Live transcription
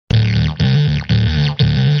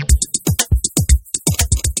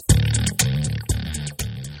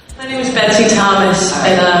My name is Betsy Thomas,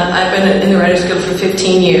 and I've been in the Writers Guild for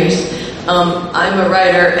 15 years. I'm a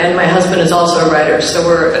writer, and my husband is also a writer, so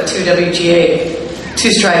we're a 2WGA,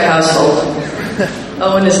 two-strike household.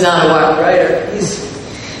 Owen is not a wild writer.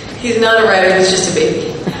 He's not a writer, he's just a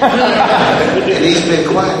baby. And he's been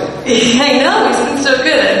quiet. I know, he's been so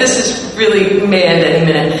good. This is really manned any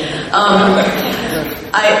minute.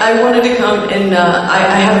 I wanted to come and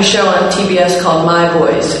I have a show on TBS called My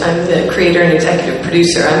Boys. I'm the creator and executive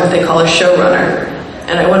producer. I'm what they call a showrunner.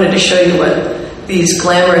 And I wanted to show you what these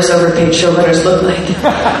glamorous, overpaid showrunners look like.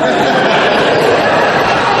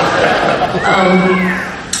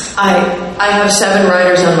 I have 7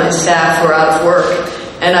 writers on my staff who are out of work,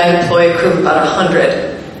 and I employ a crew of about 100,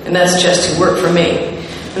 and that's just to work for me.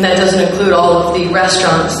 And that doesn't include all of the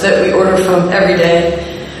restaurants that we order from every day,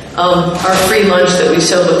 our free lunch that we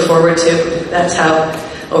so look forward to. That's how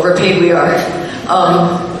overpaid we are.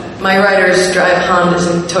 My writers drive Hondas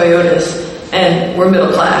and Toyotas, and we're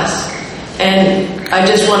middle class. And I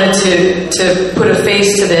just wanted to put a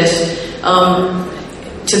face to this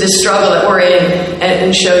struggle that we're in,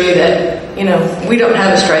 and show you that, we don't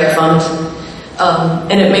have a strike fund.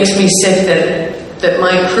 And it makes me sick that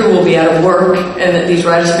my crew will be out of work and that these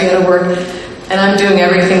writers will be out of work. And I'm doing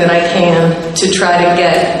everything that I can to try to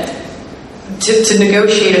get, to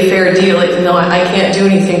negotiate a fair deal, even though I can't do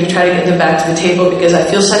anything to try to get them back to the table, because I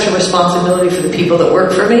feel such a responsibility for the people that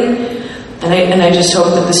work for me. And I just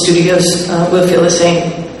hope that the studios will feel the same.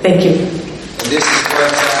 Thank you. And this is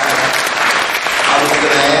what I was going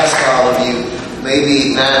to ask all of you.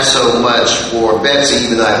 Maybe not so much for Betsy,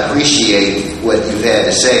 even though I appreciate what you've had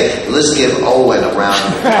to say. Let's give Owen a round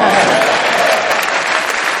of applause.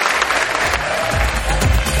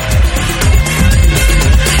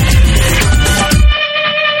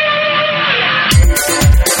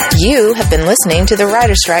 You have been listening to the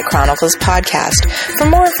Writer Strike Chronicles podcast. For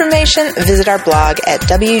more information, visit our blog at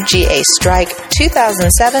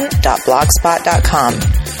wgastrike2007.blogspot.com.